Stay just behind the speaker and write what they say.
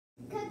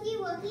Wookie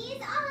Wookie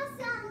is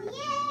awesome!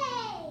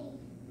 Yay!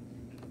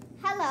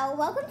 Hello,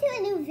 welcome to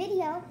a new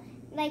video.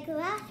 Like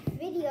last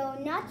video,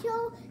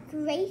 Nacho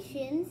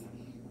Creations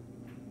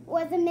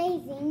was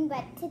amazing,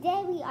 but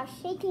today we are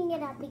shaking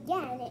it up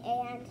again,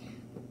 and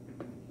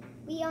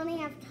we only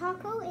have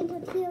taco and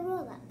tortilla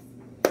roll-ups.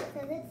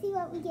 So let's see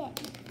what we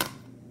get.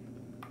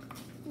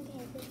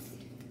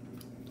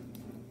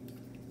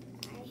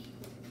 Okay,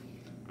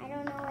 I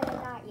don't know what I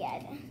got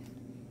yet.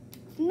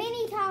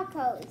 Mini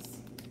tacos.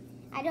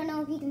 I don't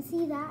know if you can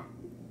see that.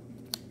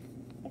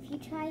 If you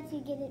try to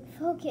get it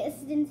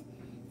focused and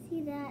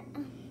see that,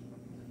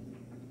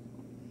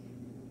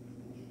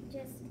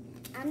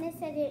 I'm gonna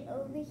set it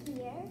over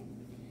here,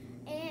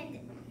 and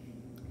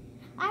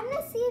I'm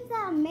gonna see if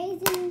that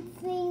amazing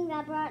thing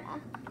that brought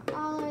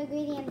all our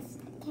ingredients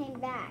came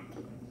back,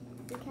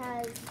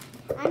 because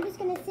I'm just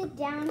gonna sit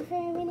down for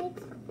a minute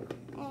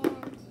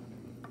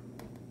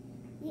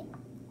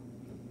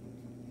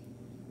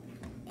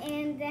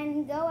and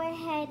then go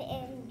ahead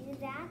and do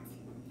that.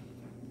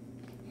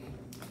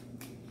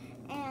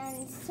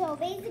 And so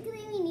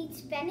basically we need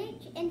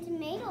spinach and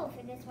tomato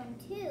for this one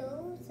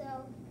too.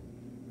 So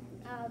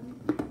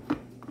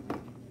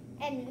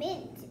and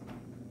mint.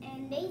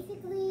 And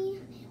basically,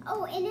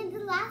 oh, and in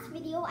the last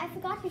video I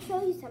forgot to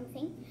show you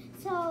something.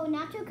 So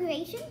Nacho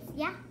Creations,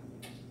 yeah.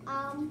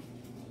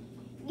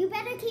 You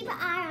better keep an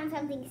eye on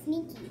something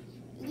sneaky.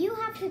 You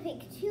have to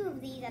pick 2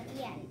 of these at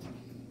the end.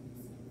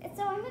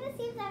 So I'm gonna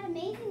see if that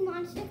amazing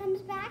monster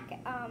comes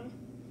back.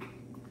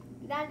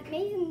 That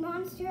amazing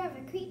monster of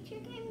a creature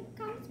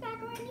comes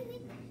back or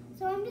anything.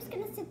 So I'm just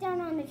gonna sit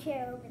down on the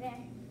chair over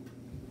there.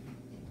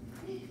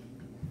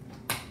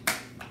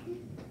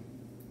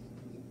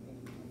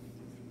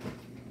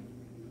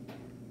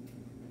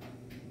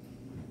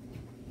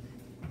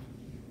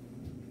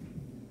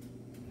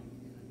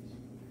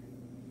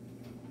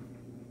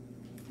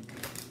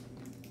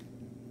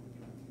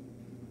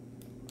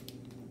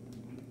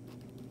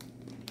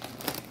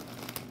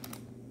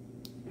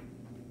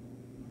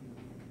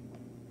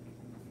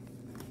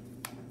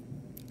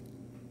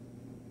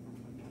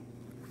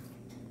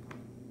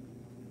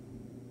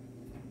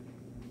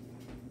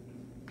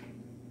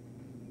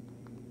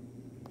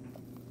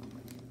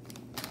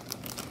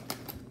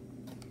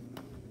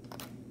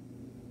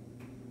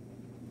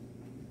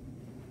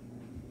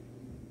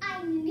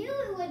 I knew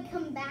it would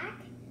come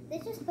back.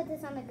 Let's just put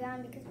this on the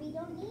ground because we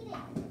don't need it.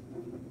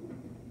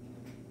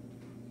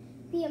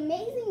 The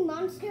amazing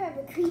monster of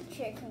a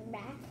creature came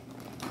back,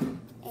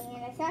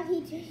 and I thought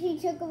he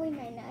took away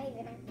my knife.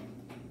 And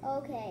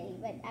okay,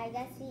 but I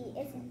guess he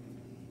isn't.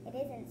 It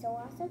isn't so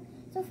awesome.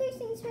 So first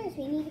things first,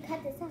 we need to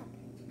cut this up.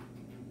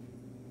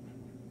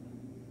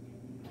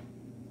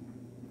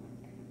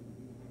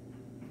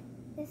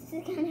 This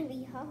is gonna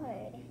be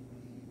hard.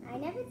 I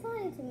never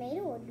thought a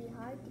tomato would be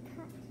hard to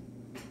cut.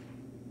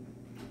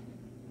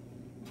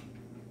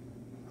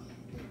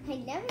 I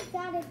never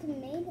thought a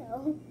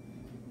tomato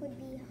would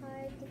be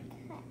hard to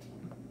cut.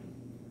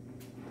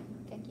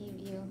 I can give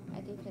you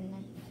a different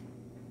knife.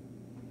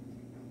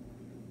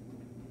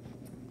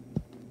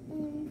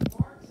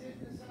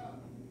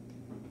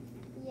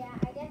 Yeah,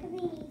 I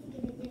definitely need to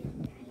get a different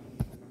knife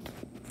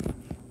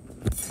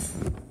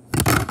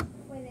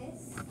for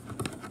this.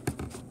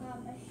 A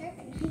sharp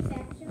knife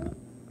actually.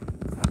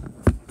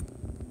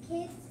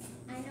 Kids,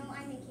 I know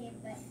I'm a kid,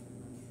 but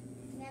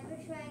never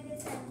try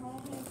this at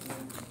home if you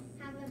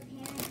have a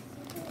parent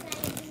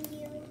supervising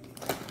you.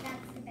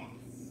 That's the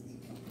best.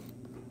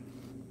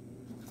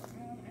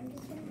 I'm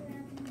just gonna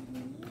grab one of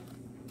these.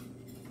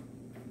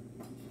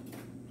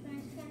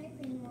 Try to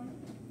clean one.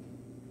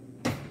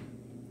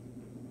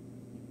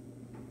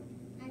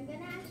 I'm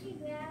gonna actually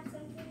grab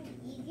something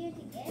easier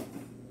to get.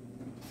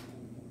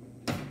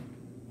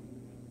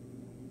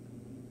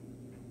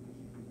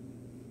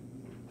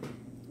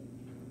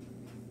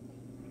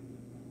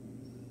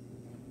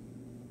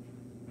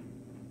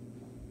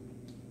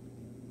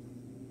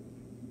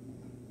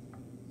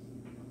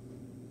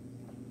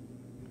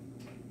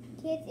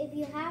 Kids, if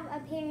you have a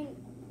parent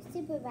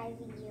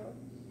supervising you,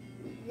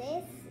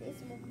 this is,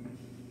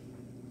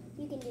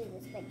 you can do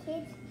this, but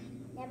kids,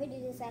 never do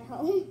this at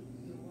home.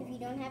 If you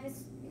don't have a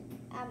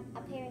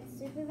parent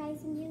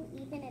supervising you,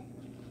 even if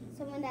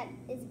someone that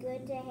is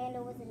good to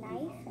handle with a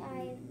knife,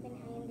 I've been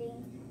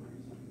handling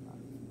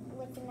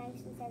with a knife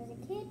since I was a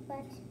kid,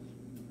 but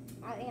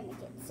I am a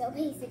kid, so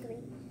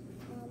basically,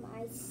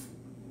 I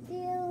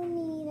still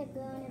need a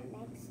grown-up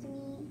next to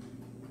me,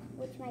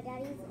 which my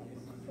daddy's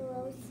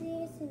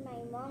closest and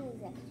my mom is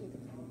actually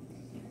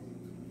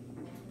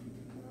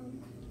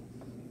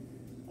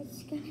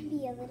it's gonna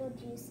be a little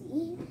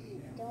juicy,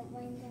 don't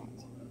mind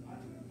that.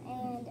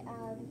 And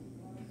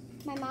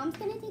my mom's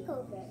gonna take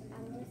over.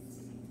 I'm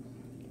just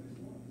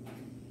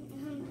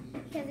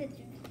because it's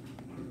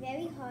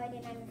very hard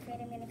and I'm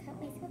afraid I'm gonna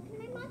cut myself, and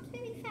my mom's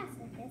very fast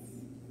at this.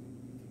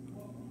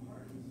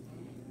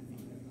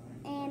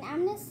 And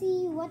I'm gonna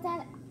see what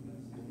that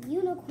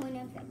unicorn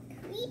of a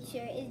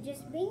creature is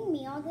just bringing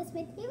me all this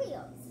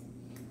materials.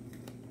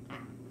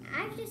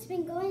 I've just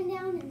been going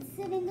down and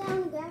sitting down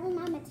and grabbing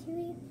my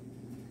material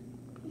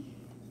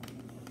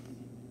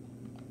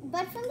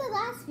But from the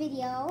last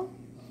video,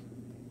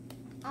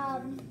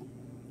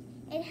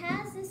 it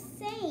has the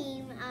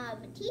same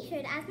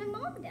t-shirt as my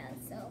mom does.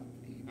 So,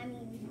 I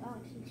mean,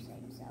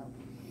 t-shirt. So,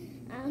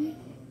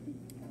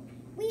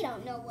 we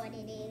don't know what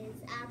it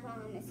is. I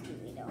promise you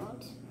we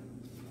don't.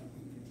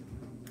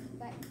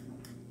 But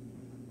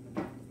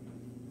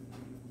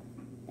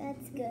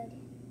that's good.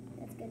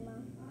 That's good,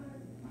 Mom.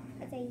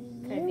 That's a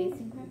you.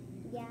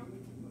 Yeah.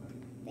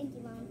 Thank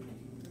you, Mom.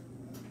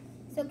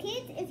 So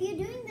kids, if you're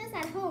doing this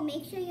at home,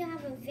 make sure you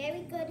have a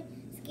very good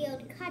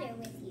skilled cutter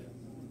with you.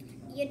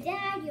 Your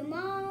dad, your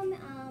mom,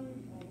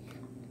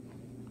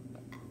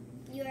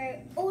 your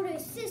older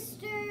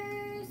sister,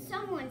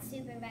 someone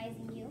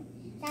supervising you.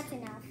 That's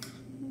enough.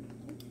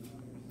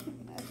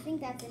 I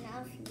think that's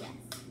enough,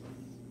 yes.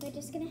 We're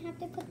just gonna have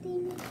to put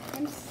the,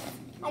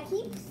 I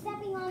keep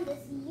stepping on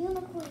this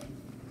unicorn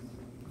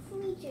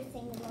creature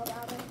thing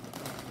about it.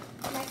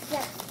 My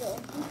step still.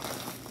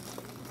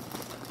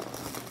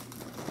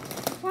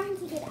 Trying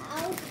to get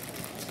out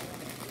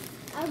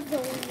of the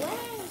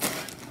way.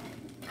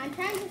 I'm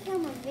trying to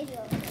film a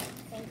video of it.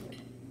 Thank you.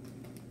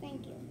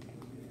 Thank you.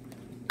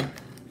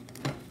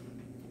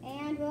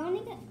 And we're only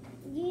gonna,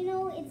 you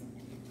know, it's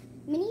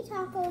mini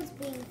tacos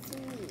being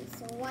 3.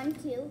 So 1,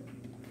 2,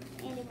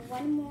 and then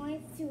 1 more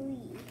 3.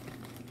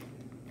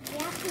 We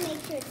have to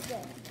make sure it's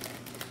good.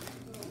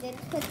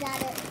 Let's put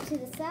that up to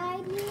the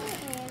side here,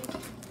 and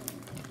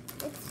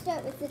let's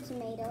start with the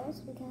tomatoes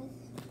because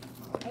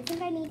I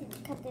think I need to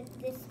cut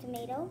this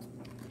tomato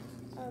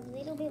a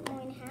little bit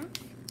more in half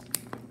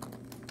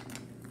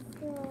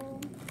so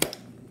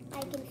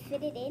I can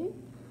fit it in.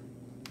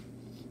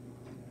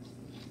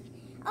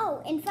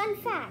 Oh, and fun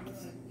fact,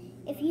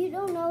 if you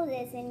don't know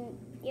this and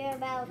you're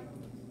about,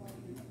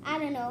 I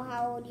don't know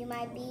how old you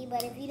might be,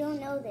 but if you don't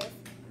know this,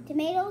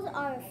 tomatoes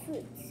are a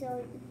fruit.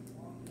 So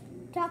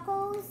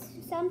tacos,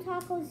 some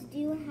tacos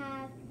do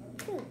have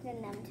fruits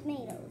in them,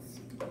 tomatoes.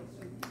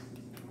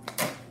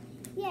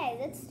 Yeah,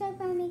 let's start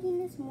by making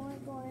this more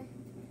for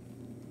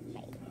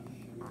later.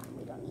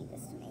 We don't need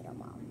this tomato,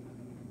 Mom.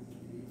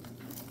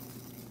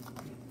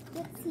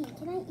 Let's see,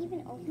 can I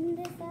even open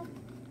this up?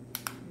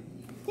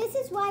 This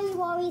is why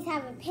you always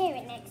have a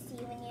parent next to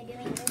you when you're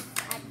doing this.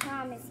 I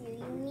promise you,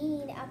 you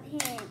need a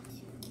parent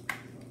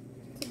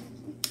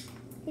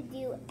to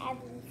do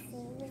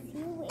everything with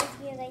you if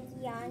you're like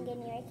young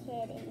and you're a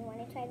kid and you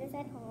want to try this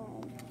at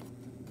home.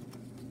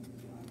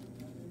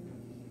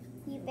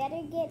 You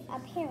better get a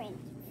parent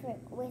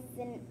with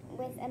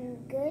a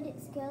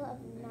good skill of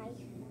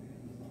knife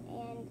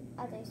and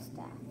other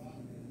stuff.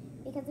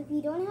 Because if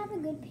you don't have a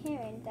good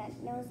parent that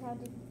knows how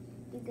to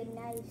do good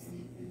knives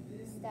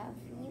stuff,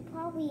 you're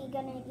probably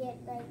gonna get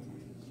like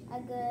a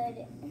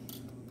good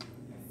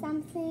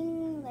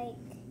something like,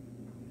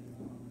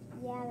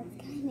 yeah, that's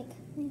kind of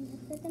clean.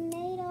 The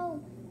tomato.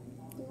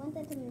 You want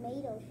the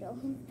tomato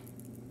shown.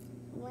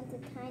 You want the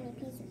tiny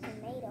piece of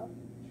tomato.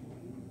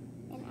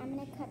 And I'm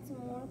gonna cut some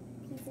more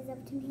pieces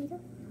of tomato.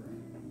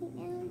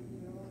 And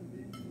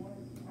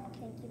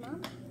thank you,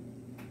 Mom.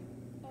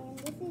 And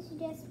this is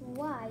just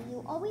why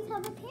you always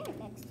have a parent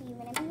next to you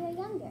whenever you're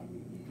younger.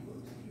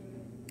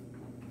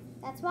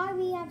 That's why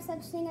we have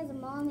such thing as a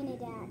mom and a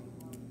dad.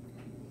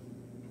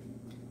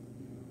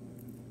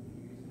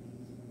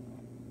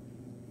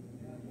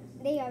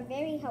 They are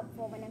very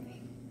helpful whenever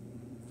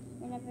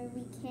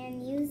we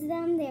can use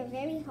them. They're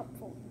very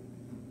helpful.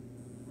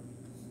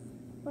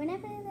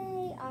 Whenever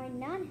they are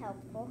not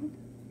helpful,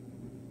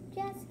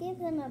 just give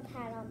them a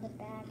pat on the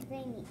back.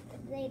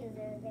 They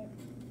deserve it.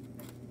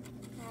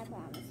 I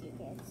promise you,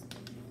 kids.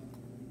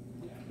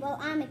 Well,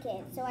 I'm a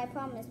kid, so I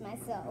promise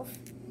myself.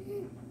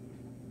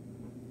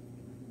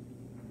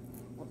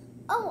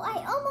 Oh,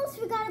 I almost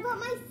forgot about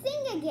my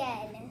thing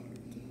again.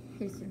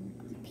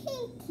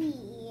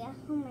 Pinky.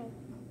 Oh my.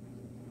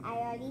 I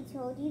already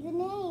told you the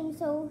name,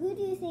 so who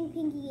do you think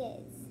Pinky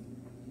is?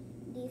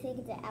 Do you think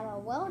it's an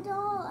LOL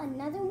doll,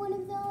 another one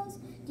of those?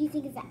 Do you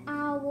think it's an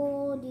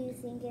owl? Do you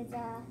think it's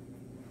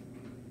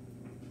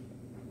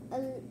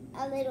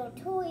a little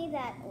toy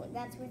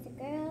that's with a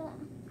girl?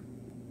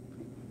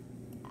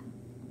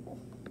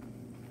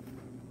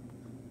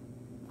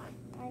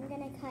 I'm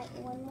gonna cut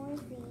one more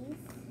of these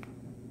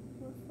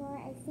before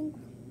I think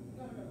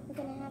we're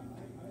gonna have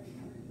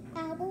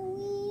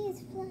Owl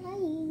is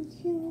flying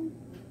to me.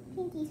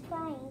 Pinky's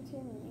flying to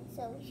me.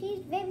 So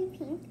she's very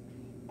pink.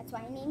 That's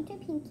why I named her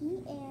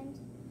Pinky. And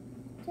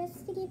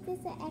just to give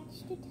this an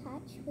extra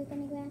touch, we're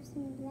gonna grab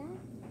some of that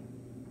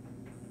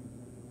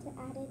to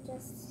add it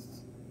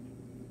just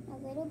a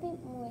little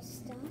bit more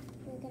stuff.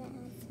 We're gonna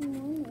add some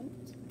more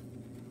mint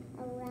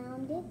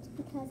around it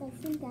because I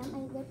think that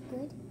might look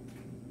good.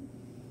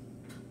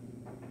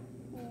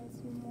 And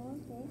some more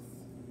of this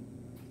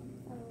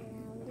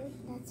around it.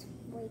 That's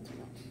way too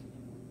much.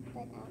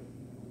 But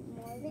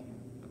more of it.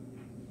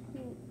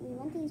 We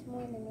want these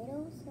more in the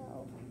middle,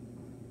 so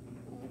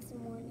add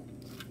some more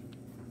mint.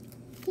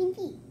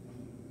 Pinky.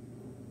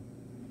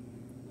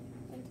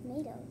 And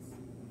tomatoes.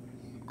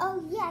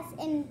 Oh yes,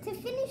 and to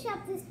finish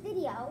up this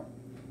video,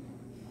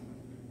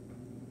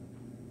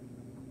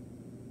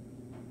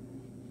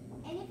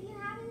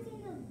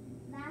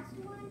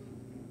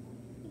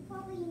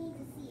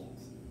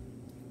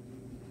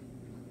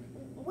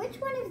 which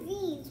one of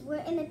these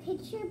were in the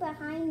picture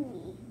behind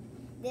me?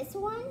 This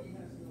one?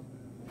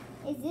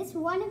 Is this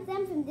one of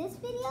them from this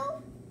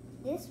video?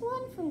 This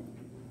one from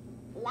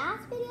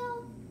last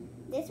video?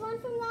 This one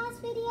from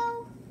last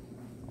video?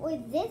 Or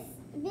this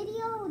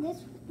video?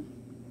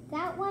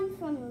 That one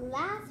from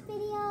last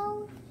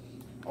video?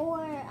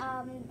 Or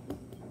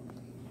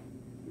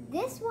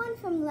this one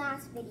from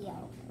last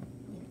video?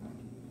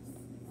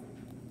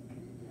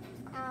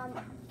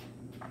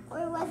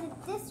 Or was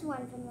it this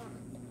one from last?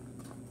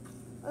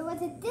 Or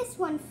was it this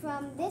one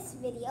from this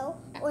video,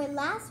 or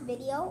last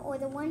video, or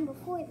the one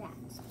before that?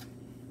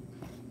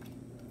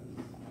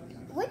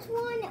 Which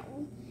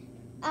one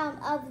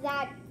of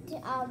that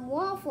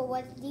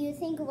waffle do you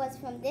think was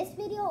from this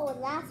video or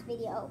last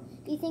video?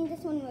 Do you think this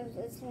one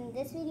was from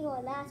this video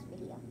or last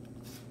video?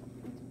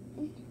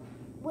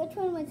 Which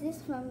one was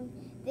this from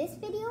this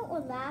video or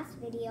last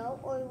video,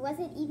 or was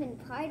it even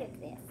part of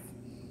this?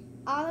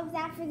 All of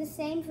that for the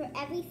same for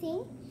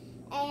everything.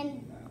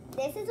 And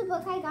this is a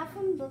book I got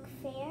from Book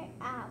Fair.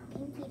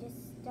 Pinky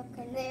just stuck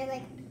in there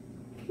like.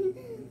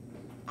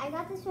 I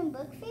got this from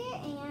Book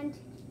Fair, and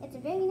it's a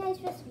very nice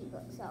recipe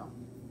book, so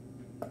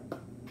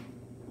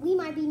we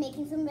might be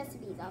making some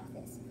recipes off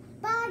this.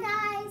 Bye,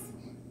 guys!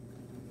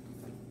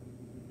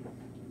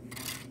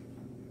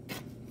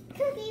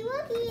 Cookie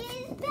Wookie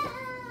is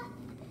back!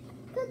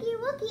 Cookie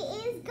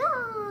Wookie is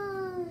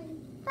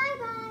gone!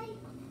 Bye-bye!